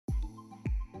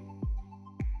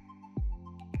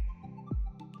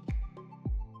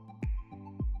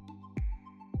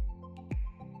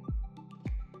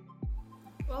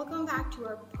Welcome back to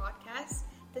our podcast.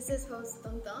 This is host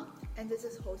Tung Tung. And this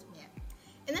is host Mian.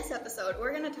 In this episode,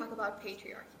 we're going to talk about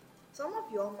patriarchy. Some of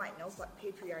you all might know what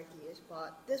patriarchy is,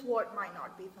 but this word might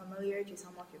not be familiar to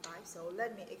some of you guys, so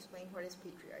let me explain what is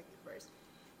patriarchy first.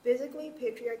 Basically,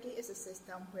 patriarchy is a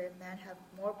system where men have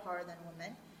more power than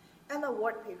women, and the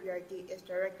word patriarchy is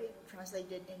directly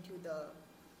translated into the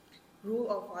rule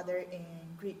of father in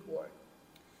Greek word.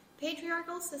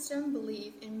 Patriarchal systems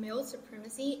believe in male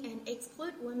supremacy and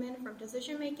exclude women from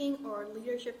decision-making or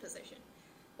leadership position.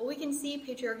 But we can see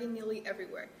patriarchy nearly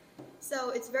everywhere.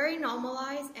 So it's very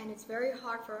normalized and it's very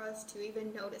hard for us to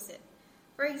even notice it.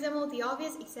 For example, the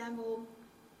obvious example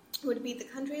would be the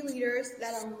country leaders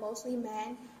that are mostly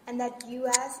men and that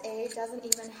USA doesn't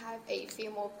even have a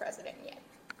female president yet.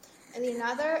 And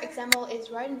another example is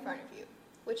right in front of you,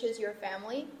 which is your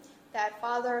family, that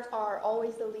fathers are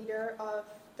always the leader of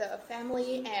the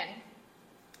family and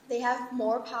they have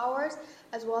more powers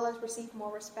as well as receive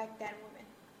more respect than women.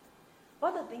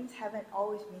 But the things haven't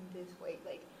always been this way.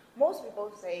 Like most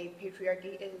people say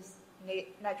patriarchy is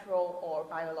natural or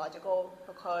biological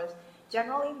because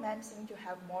generally men seem to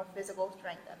have more physical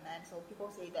strength than men. So people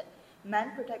say that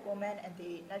men protect women and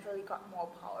they naturally got more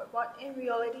power. But in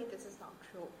reality, this is not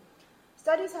true.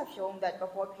 Studies have shown that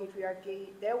before patriarchy,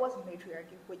 there was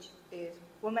matriarchy, which is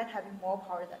women having more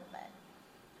power than men.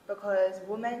 Because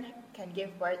women can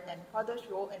give birth and father's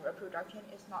role in reproduction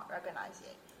is not recognized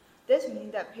yet. This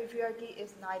means that patriarchy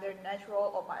is neither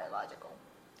natural or biological.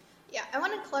 Yeah, I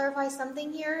want to clarify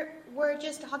something here. We're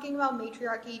just talking about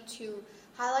matriarchy to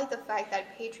highlight the fact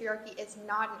that patriarchy is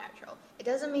not natural. It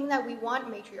doesn't mean that we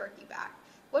want matriarchy back.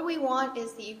 What we want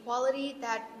is the equality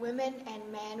that women and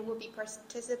men will be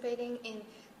participating in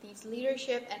these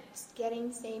leadership and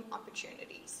getting same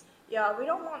opportunities. Yeah, we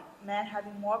don't want men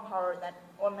having more power than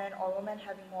women or women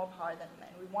having more power than men.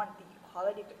 We want the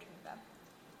equality between them.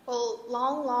 Well,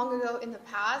 long ago in the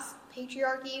past,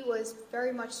 patriarchy was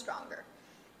very much stronger.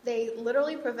 They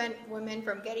literally prevent women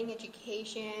from getting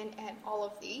education and all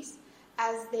of these,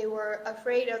 as they were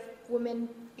afraid of women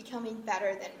becoming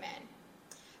better than men.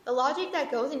 The logic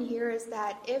that goes in here is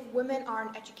that if women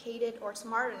aren't educated or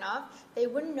smart enough, they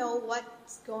wouldn't know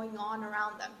what's going on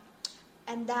around them.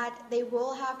 And that they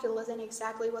will have to listen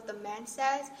exactly what the man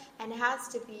says and has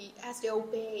to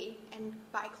obey and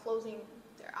by closing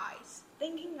their eyes.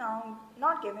 Thinking now,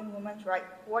 not giving women's right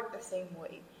work the same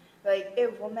way. Like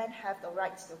if women have the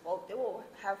rights to vote, they will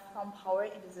have some power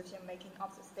in decision making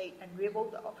of the state and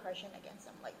revolt the oppression against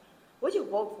them. Like, would you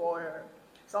vote for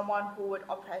someone who would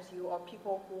oppress you or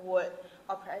people who would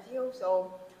oppress you?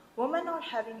 So women not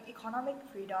having economic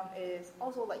freedom is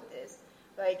also like this.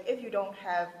 Like if you don't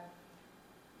have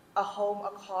a home,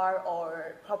 a car,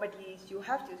 or properties, you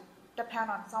have to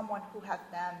depend on someone who has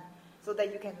them so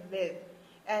that you can live.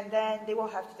 And then they will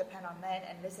have to depend on men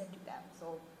and listen to them.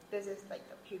 So this is like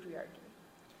the patriarchy.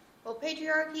 Well,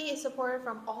 patriarchy is supported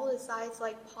from all the sides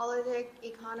like politic,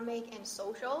 economic, and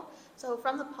social. So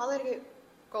from the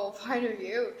political point of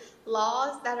view,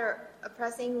 laws that are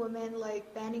oppressing women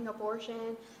like banning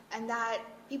abortion and that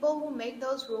people who make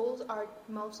those rules are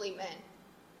mostly men.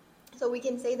 So we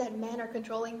can say that men are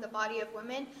controlling the body of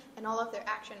women and all of their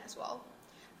action as well.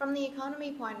 From the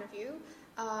economy point of view,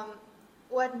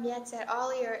 what Miet said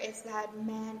earlier is that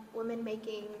women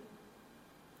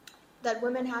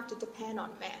have to depend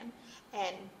on men,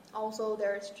 and also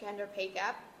there's gender pay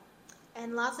gap.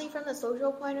 And lastly, from the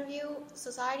social point of view,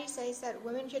 society says that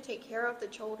women should take care of the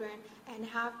children and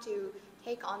have to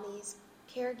take on these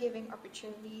caregiving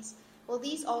opportunities. Well,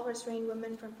 these all restrain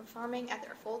women from performing at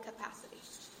their full capacity.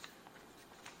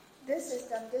 This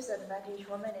system disadvantages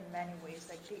women in many ways.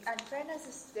 Like the unfairness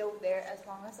is still there as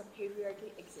long as a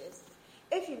patriarchy exists.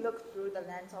 If you look through the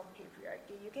lens of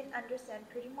patriarchy, you can understand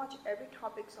pretty much every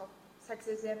topics of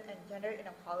sexism and gender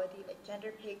inequality, like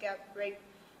gender pay gap, rape,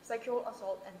 sexual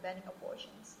assault, and banning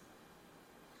abortions.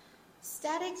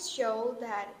 Statistics show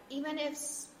that even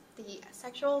if the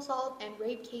sexual assault and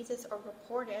rape cases are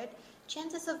reported,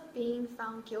 chances of being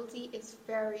found guilty is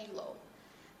very low.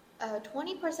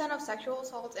 20% of sexual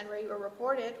assaults and rape are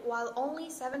reported, while only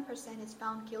 7% is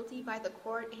found guilty by the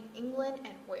court in England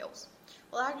and Wales.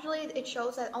 Well, actually, it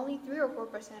shows that only 3 or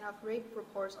 4% of rape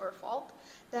reports are false.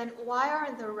 Then why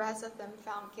aren't the rest of them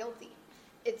found guilty?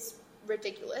 It's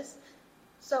ridiculous.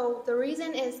 So the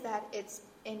reason is that it's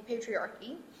in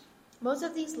patriarchy. Most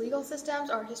of these legal systems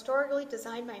are historically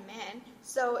designed by men,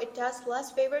 so it does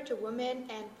less favor to women,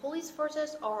 and police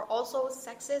forces are also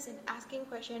sexist in asking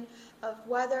questions of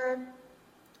whether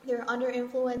they're under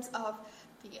influence of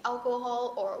the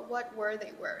alcohol or what were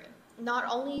they wearing. Not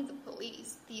only the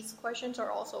police, these questions are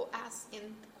also asked in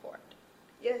the court.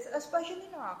 Yes, especially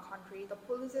in our country, the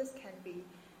polices can be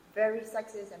very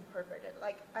sexist and perverted.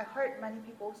 Like, I heard many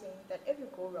people saying that if you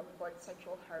go report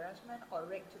sexual harassment or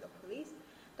rape to the police,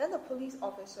 then the police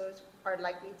officers are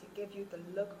likely to give you the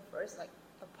look first, like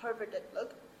a perverted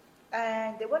look,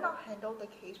 and they will not handle the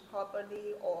case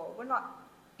properly or will not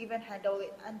even handle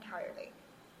it entirely.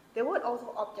 They would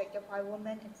also objectify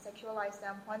women and sexualize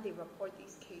them when they report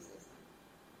these cases.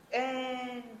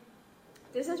 And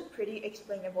this is pretty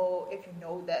explainable if you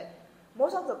know that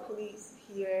most of the police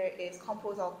here is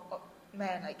composed of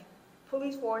men. Like,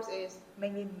 police force is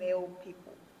mainly male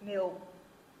people, male.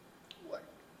 Work.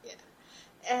 Yeah.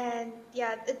 And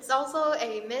yeah, it's also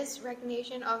a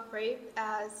misrecognition of rape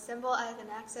as simple as an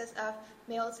excess of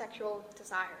male sexual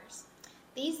desires.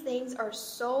 These things are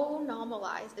so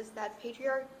normalized is that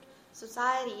patriarch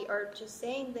society are just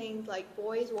saying things like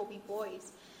boys will be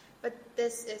boys, but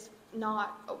this is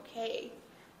not okay.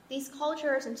 These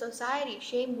cultures and society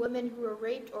shame women who are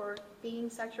raped or being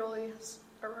sexually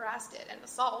harassed and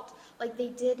assaulted like they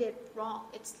did it wrong.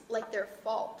 It's like their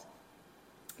fault.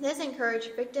 This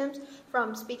encouraged victims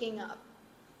from speaking up.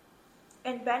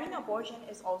 And banning abortion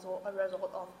is also a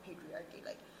result of patriarchy.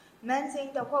 Like, men saying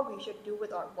that what we should do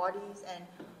with our bodies, and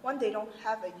when they don't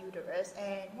have a uterus,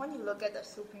 and when you look at the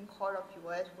Supreme Court of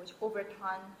U.S., which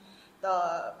overturned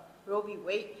the Roe v.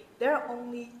 Wade, there are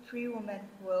only 3 women.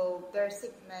 Well, there are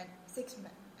 6 men,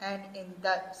 and in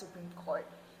that Supreme Court,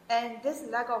 and this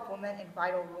lack of women in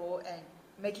vital role and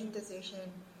making decisions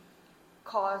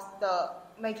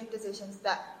making decisions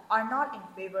that are not in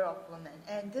favor of women,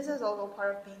 and this is also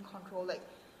part of being controlled, like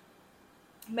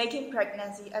making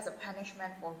pregnancy as a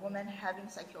punishment for women having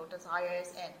sexual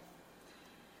desires, and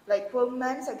like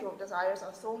women's sexual desires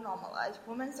are so normalized,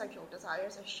 women's sexual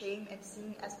desires are shamed and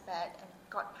seen as bad and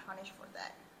got punished for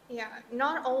that. Yeah,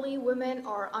 not only women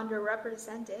are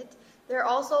underrepresented, they're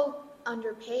also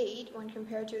underpaid when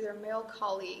compared to their male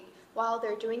colleague while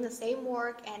they're doing the same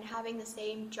work and having the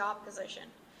same job position.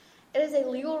 It is a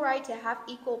legal right to have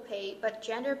equal pay, but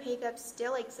gender pay gaps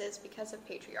still exist because of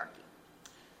patriarchy.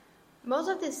 Most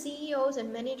of the CEOs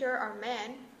and managers are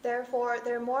men, therefore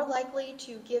they're more likely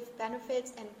to give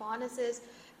benefits and bonuses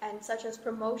and such as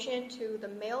promotion to the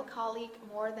male colleague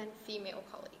more than female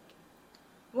colleague.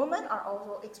 Women are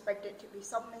also expected to be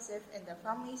submissive in their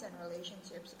families and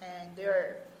relationships, and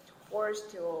they're forced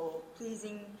to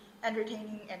pleasing,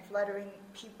 entertaining, and flattering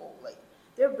people. Like,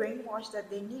 they're brainwashed that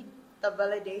they need the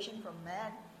validation from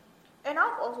men. And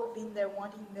I've also been there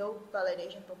wanting male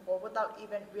validation before without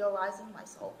even realizing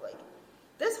myself. Like,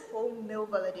 this whole male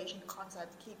validation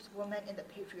concept keeps women in the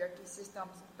patriarchy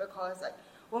systems because like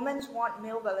women want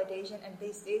male validation and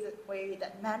they stay the way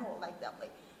that men will like them.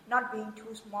 Like, not being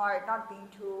too smart, not being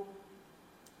too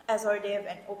assertive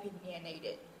and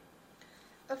opinionated.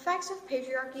 Effects of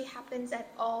patriarchy happens at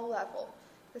all levels,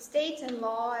 the states and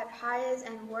law at highest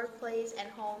and workplace and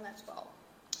home as well.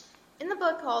 In the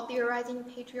book called Theorizing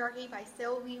Patriarchy by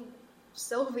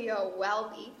Sylvia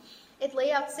Welby, it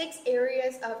laid out 6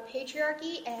 areas of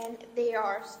patriarchy, and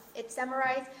it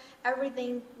summarized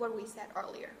everything what we said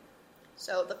earlier.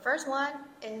 So the first one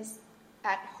is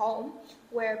at home,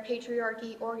 where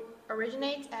patriarchy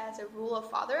originates as a rule of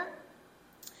father,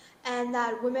 and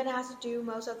that women has to do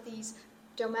most of these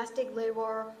domestic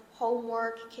labor,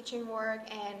 homework, kitchen work,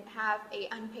 and have a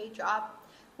unpaid job,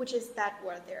 which is that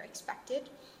what they're expected.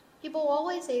 People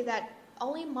always say that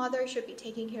only mother should be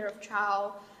taking care of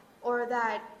child, or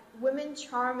that women's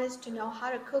charm is to know how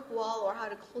to cook well or how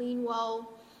to clean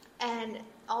well, and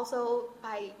also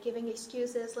by giving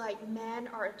excuses like men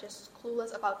are just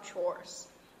clueless about chores.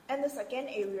 And the second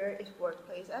area is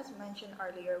workplace. As mentioned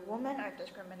earlier, women are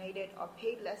discriminated or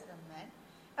paid less than men,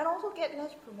 and also get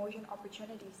less promotion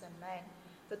opportunities than men.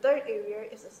 The third area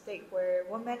is a state where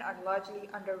women are largely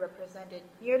underrepresented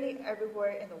nearly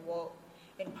everywhere in the world,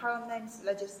 in parliaments,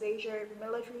 legislature,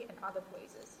 military, and other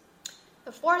places.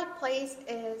 The fourth place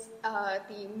is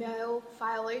the male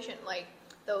violation, like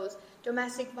those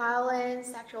domestic violence,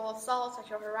 sexual assault,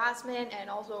 sexual harassment, and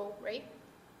also rape.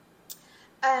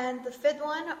 And the fifth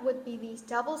one would be these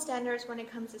double standards when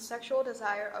it comes to sexual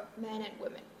desire of men and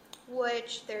women,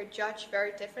 which they're judged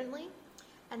very differently.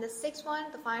 And the sixth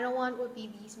one, the final one, would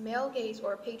be these male gaze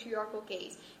or patriarchal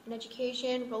gaze in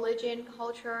education, religion,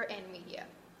 culture, and media.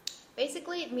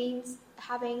 Basically, it means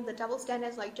having the double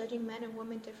standards like judging men and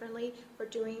women differently for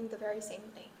doing the very same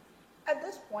thing. At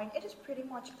this point, it is pretty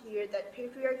much clear that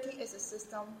patriarchy is a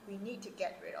system we need to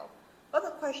get rid of. But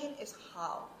the question is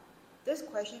how? This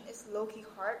question is low-key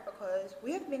hard because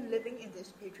we have been living in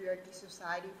this patriarchy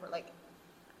society for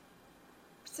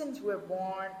since we're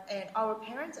born, and our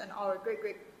parents and our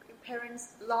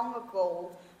parents long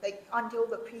ago, like until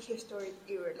the prehistoric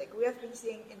era. Like we have been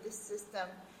seeing in this system.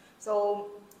 So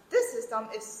this system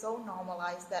is so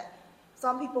normalized that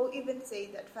some people even say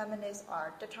that feminists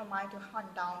are determined to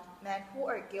hunt down men who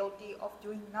are guilty of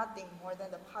doing nothing more than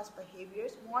the past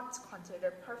behaviors once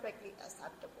considered perfectly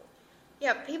acceptable.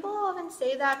 Yeah, people often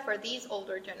say that for these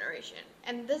older generation,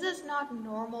 and this is not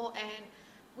normal, and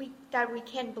we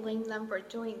can't blame them for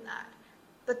doing that.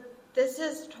 But this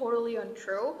is totally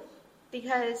untrue,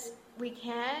 because we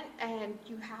can and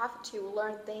you have to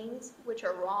learn things which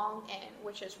are wrong and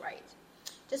which is right.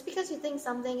 Just because you think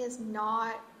something is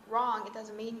not wrong, it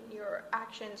doesn't mean your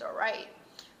actions are right.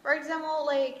 For example,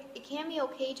 like, it can be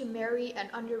okay to marry an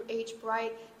underage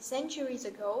bride centuries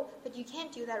ago, but you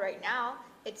can't do that right now.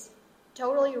 It's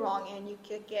totally wrong, and you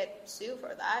could get sued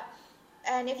for that.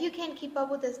 And if you can't keep up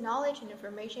with this knowledge and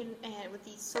information and with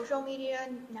these social media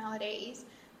nowadays,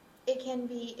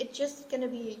 it's just gonna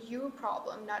be a you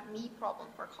problem, not me problem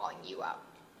for calling you out.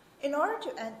 In order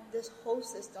to end this whole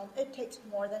system, it takes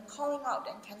more than calling out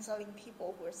and canceling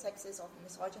people who are sexist or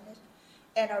misogynist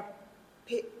and are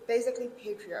basically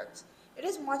patriarchs. It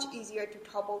is much easier to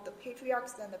topple the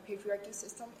patriarchs than the patriarchy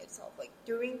system itself. Like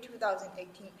during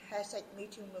 2018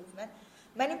 #MeToo movement,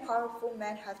 many powerful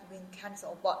men have been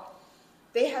cancelled, but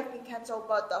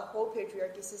the whole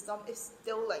patriarchy system is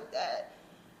still like that.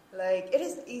 Like it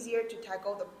is easier to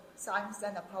tackle the science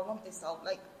than the problem itself.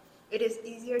 Like it is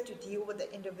easier to deal with the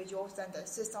individuals than the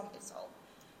system itself.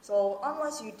 So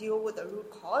unless you deal with the root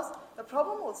cause, the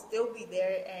problem will still be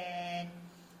there, and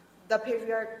the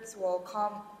patriarchs will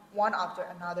come one after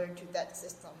another to that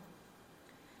system.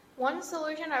 One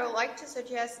solution I would like to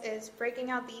suggest is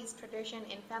breaking out these traditions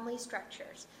in family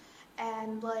structures,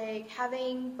 and like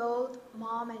having both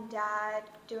mom and dad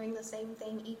doing the same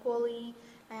thing equally,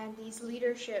 and these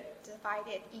leadership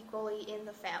divided equally in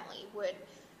the family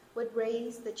would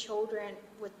raise the children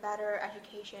with better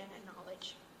education and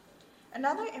knowledge.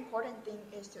 Another important thing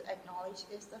is to acknowledge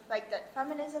is the fact that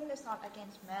feminism is not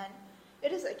against men.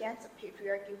 It is against the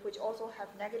patriarchy, which also have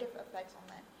negative effects on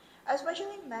men,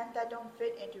 especially men that don't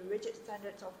fit into rigid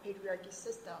standards of patriarchy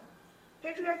system.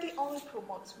 Patriarchy only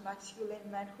promotes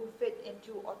masculine men who fit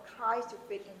into or tries to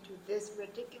fit into these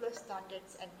ridiculous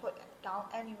standards and put down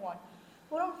anyone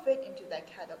who don't fit into that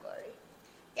category.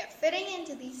 Yeah, fitting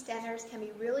into these standards can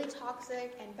be really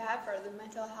toxic and bad for the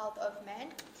mental health of men.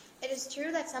 It is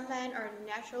true that some men are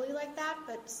naturally like that,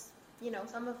 but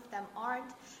some of them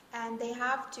aren't, and they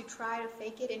have to try to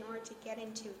fake it in order to get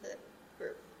into the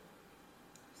group.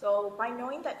 So by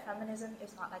knowing that feminism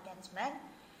is not against men,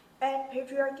 and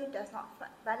patriarchy does not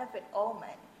benefit all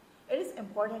men, it is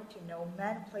important to know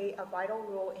men play a vital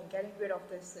role in getting rid of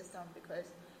this system, because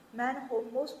men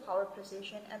hold most power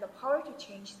position and the power to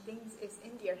change things is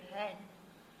in their hand.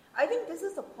 I think this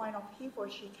is the point of He for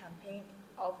She campaign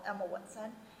of Emma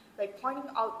Watson, like pointing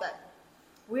out that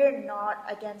we're not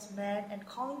against men and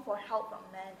calling for help from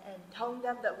men and telling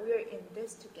them that we're in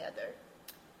this together.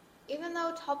 Even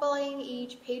though toppling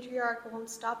each patriarch won't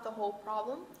stop the whole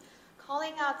problem,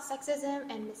 calling out sexism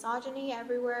and misogyny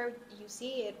everywhere you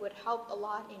see it would help a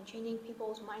lot in changing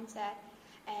people's mindset,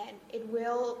 and it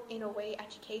will, in a way,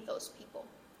 educate those people.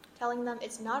 Telling them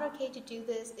it's not okay to do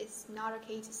this, it's not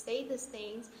okay to say these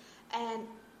things, and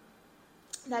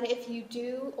that if you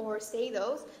do or say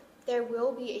those, there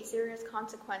will be a serious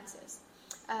consequences.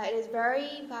 It is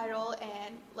very vital,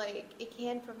 and it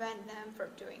can prevent them from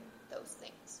doing those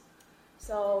things.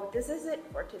 So this is it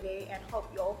for today, and hope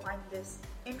you all find this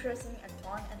interesting and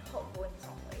fun and helpful in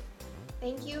some way.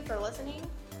 Thank you for listening.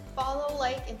 Follow,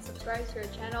 like, and subscribe to our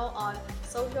channel on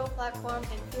social platforms,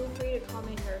 and feel free to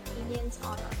comment your opinions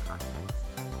on our content.